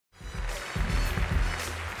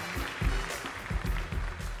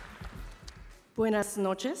Buenas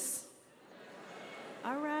noches.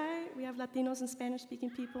 All right, we have Latinos and Spanish-speaking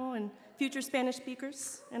people and future Spanish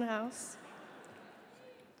speakers in the house.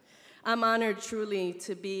 I'm honored truly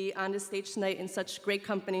to be on this stage tonight in such great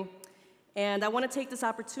company, and I want to take this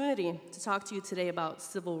opportunity to talk to you today about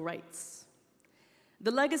civil rights. The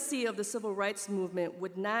legacy of the civil rights movement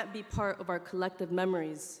would not be part of our collective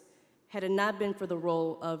memories had it not been for the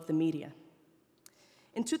role of the media.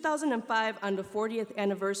 In 2005, on the 40th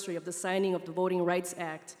anniversary of the signing of the Voting Rights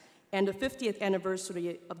Act and the 50th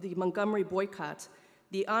anniversary of the Montgomery boycott,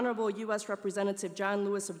 the Honorable U.S. Representative John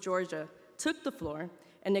Lewis of Georgia took the floor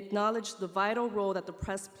and acknowledged the vital role that the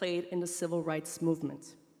press played in the civil rights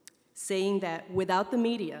movement, saying that without the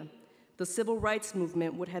media, the civil rights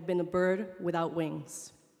movement would have been a bird without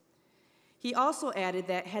wings. He also added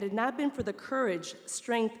that had it not been for the courage,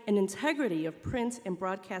 strength, and integrity of print and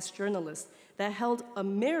broadcast journalists that held a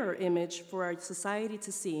mirror image for our society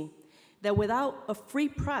to see, that without a free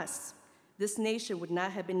press, this nation would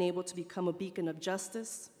not have been able to become a beacon of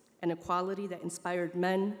justice and equality that inspired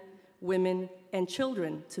men, women, and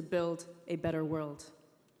children to build a better world.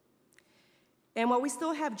 And while we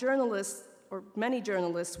still have journalists, or many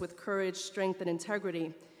journalists with courage, strength, and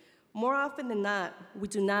integrity, more often than not, we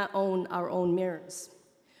do not own our own mirrors.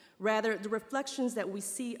 Rather, the reflections that we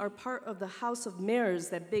see are part of the house of mirrors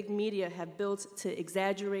that big media have built to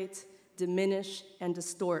exaggerate, diminish, and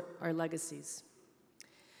distort our legacies.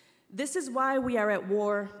 This is why we are at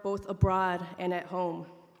war both abroad and at home.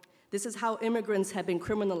 This is how immigrants have been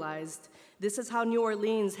criminalized. This is how New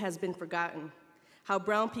Orleans has been forgotten, how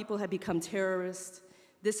brown people have become terrorists.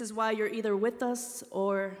 This is why you're either with us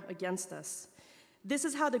or against us. This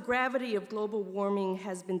is how the gravity of global warming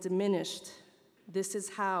has been diminished. This is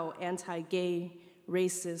how anti-gay,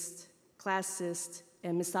 racist, classist,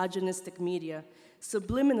 and misogynistic media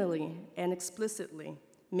subliminally and explicitly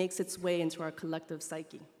makes its way into our collective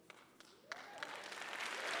psyche.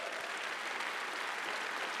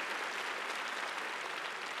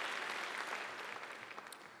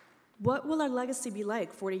 What will our legacy be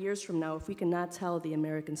like 40 years from now if we cannot tell the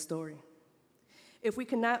American story? If we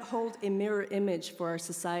cannot hold a mirror image for our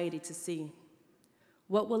society to see?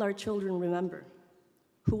 What will our children remember?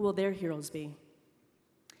 Who will their heroes be?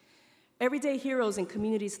 Everyday heroes in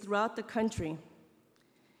communities throughout the country,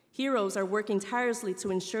 heroes are working tirelessly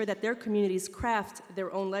to ensure that their communities craft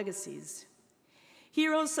their own legacies.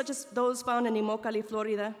 Heroes such as those found in Immokalee,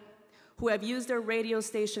 Florida, who have used their radio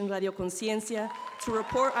station, Radio Conciencia, to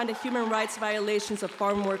report on the human rights violations of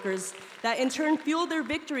farm workers that in turn fueled their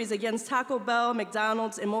victories against Taco Bell,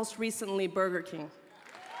 McDonald's, and most recently, Burger King.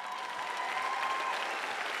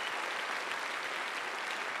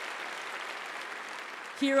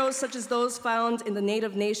 Heroes such as those found in the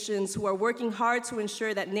Native nations who are working hard to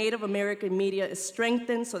ensure that Native American media is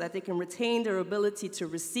strengthened so that they can retain their ability to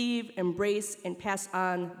receive, embrace, and pass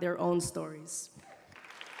on their own stories.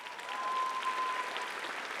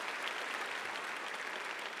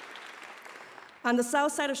 On the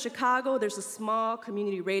south side of Chicago, there's a small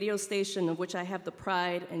community radio station of which I have the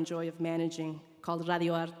pride and joy of managing, called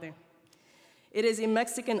Radio Arte. It is a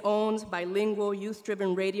Mexican-owned, bilingual,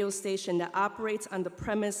 youth-driven radio station that operates on the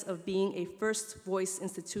premise of being a first voice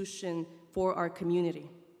institution for our community.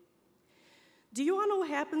 Do you all know what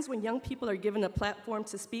happens when young people are given a platform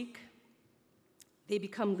to speak? They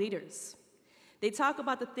become leaders. They talk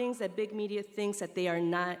about the things that big media thinks that they are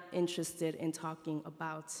not interested in talking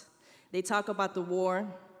about. They talk about the war,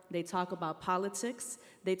 they talk about politics,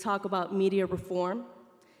 they talk about media reform,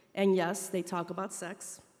 and yes, they talk about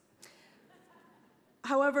sex.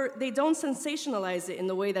 However, they don't sensationalize it in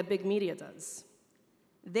the way that big media does.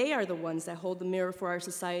 They are the ones that hold the mirror for our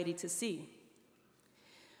society to see.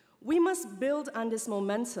 We must build on this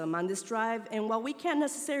momentum, on this drive, and while we can't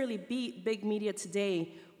necessarily beat big media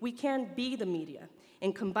today, we can be the media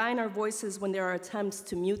and combine our voices when there are attempts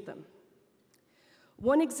to mute them.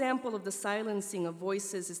 One example of the silencing of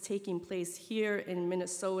voices is taking place here in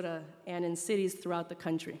Minnesota and in cities throughout the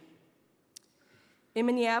country. In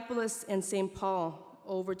Minneapolis and St. Paul,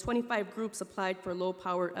 over 25 groups applied for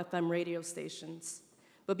low-power FM radio stations.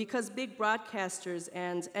 But because big broadcasters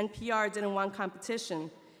and NPR didn't want competition,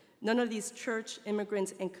 none of these church,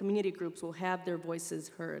 immigrant, and community groups will have their voices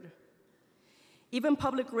heard. Even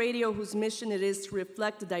public radio, whose mission it is to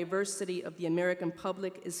reflect the diversity of the American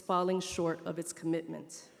public, is falling short of its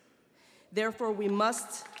commitment. Therefore, we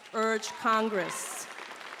must urge Congress.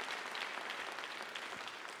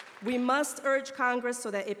 We must urge Congress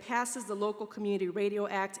so that it passes the Local Community Radio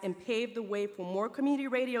Act and pave the way for more community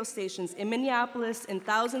radio stations in Minneapolis and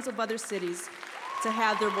thousands of other cities to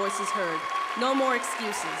have their voices heard. No more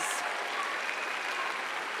excuses.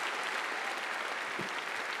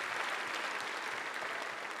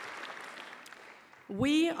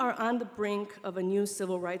 We are on the brink of a new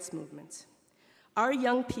civil rights movement. Our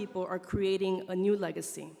young people are creating a new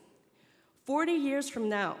legacy. 40 years from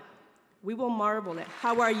now, we will marvel at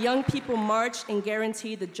how our young people marched and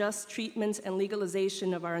guaranteed the just treatment and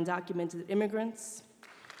legalization of our undocumented immigrants,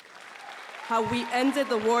 how we ended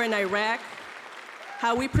the war in Iraq,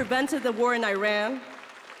 how we prevented the war in Iran,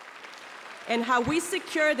 and how we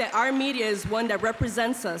secure that our media is one that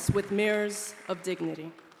represents us with mirrors of dignity.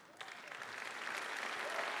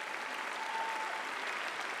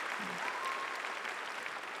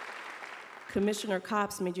 Commissioner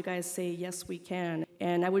Copps made you guys say, yes, we can.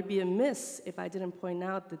 And I would be amiss if I didn't point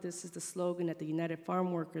out that this is the slogan that the United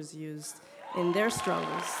Farm Workers used in their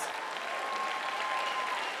struggles.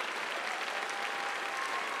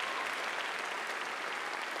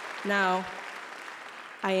 Now,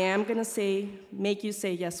 I am gonna say, make you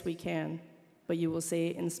say, yes, we can, but you will say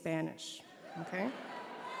it in Spanish, okay?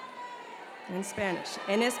 In Spanish.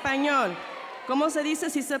 En español, ¿cómo se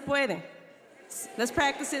dice si se puede? Let's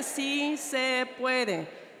practice it. Sí se puede.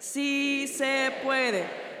 Sí se puede.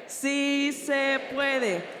 Sí se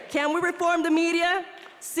puede. Can we reform the media?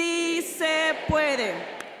 Sí se puede.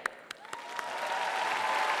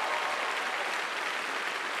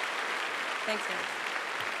 Thanks, guys.